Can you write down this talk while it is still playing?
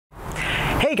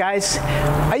Hey guys,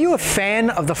 are you a fan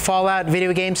of the Fallout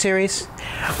video game series?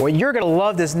 Well, you're gonna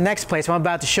love this next place I'm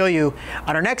about to show you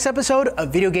on our next episode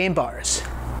of Video Game Bars.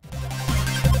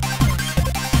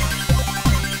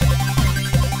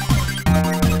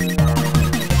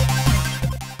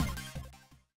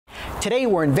 Today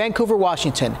we're in Vancouver,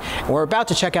 Washington, and we're about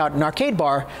to check out an arcade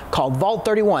bar called Vault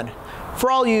 31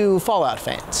 for all you Fallout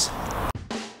fans.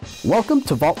 Welcome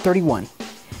to Vault 31,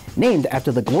 named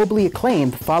after the globally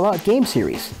acclaimed Fallout game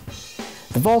series.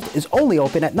 The vault is only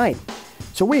open at night,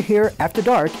 so we're here after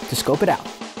dark to scope it out.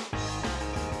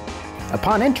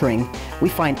 Upon entering, we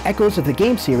find echoes of the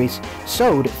game series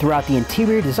sewed throughout the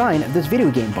interior design of this video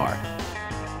game bar.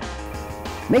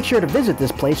 Make sure to visit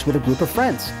this place with a group of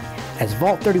friends, as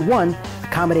Vault 31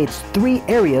 accommodates 3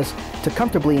 areas to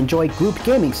comfortably enjoy group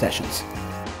gaming sessions.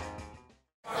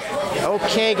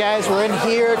 Okay guys, we're in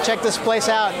here. Check this place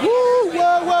out. Woo!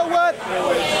 Whoa, what?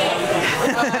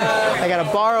 I got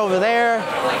a bar over there.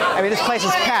 I mean, this place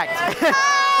is packed.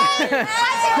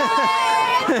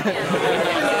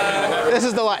 This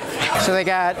is the life. So they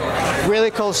got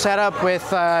really cool setup with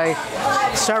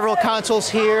several consoles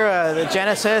here, the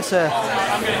Genesis,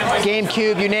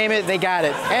 GameCube, you name it, they got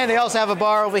it. And they also have a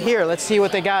bar over here. Let's see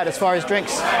what they got as far as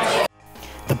drinks.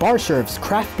 The bar serves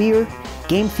craft beer,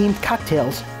 game-themed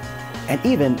cocktails, and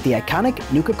even the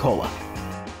iconic Nuka-Cola.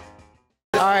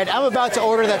 All right, I'm about to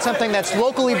order something that's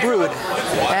locally brewed.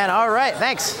 And all right,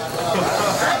 thanks.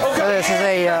 So this is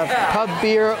a pub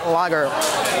beer lager,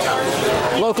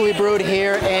 locally brewed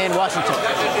here in Washington.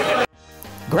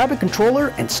 Grab a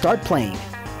controller and start playing.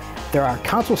 There are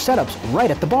console setups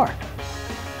right at the bar.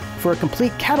 For a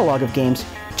complete catalog of games,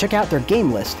 check out their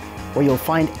game list, where you'll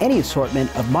find any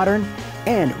assortment of modern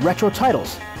and retro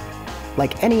titles,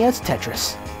 like NES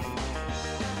Tetris.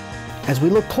 As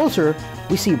we look closer,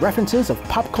 we see references of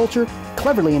pop culture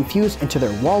cleverly infused into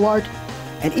their wall art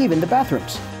and even the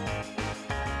bathrooms.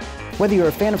 Whether you're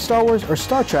a fan of Star Wars or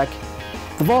Star Trek,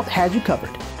 the Vault has you covered.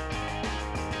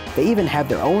 They even have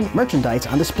their own merchandise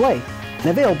on display and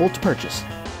available to purchase.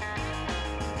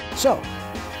 So,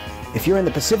 if you're in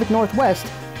the Pacific Northwest,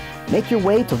 make your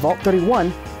way to Vault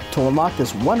 31 to unlock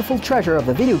this wonderful treasure of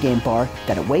the video game bar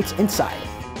that awaits inside.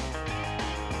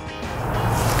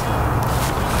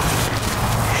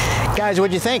 Guys,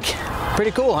 what'd you think? Pretty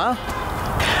cool, huh?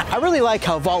 I really like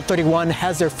how Vault 31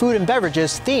 has their food and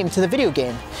beverages themed to the video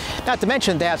game. Not to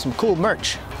mention they have some cool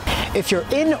merch. If you're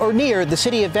in or near the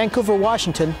city of Vancouver,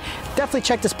 Washington, definitely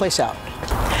check this place out.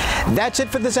 That's it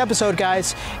for this episode,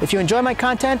 guys. If you enjoy my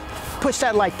content, push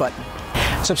that like button.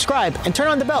 Subscribe and turn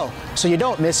on the bell so you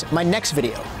don't miss my next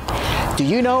video. Do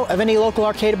you know of any local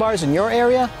arcade bars in your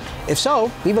area? If so,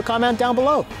 leave a comment down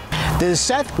below. This is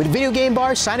Seth with Video Game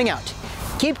Bars signing out.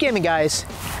 Keep gaming, guys.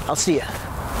 I'll see ya.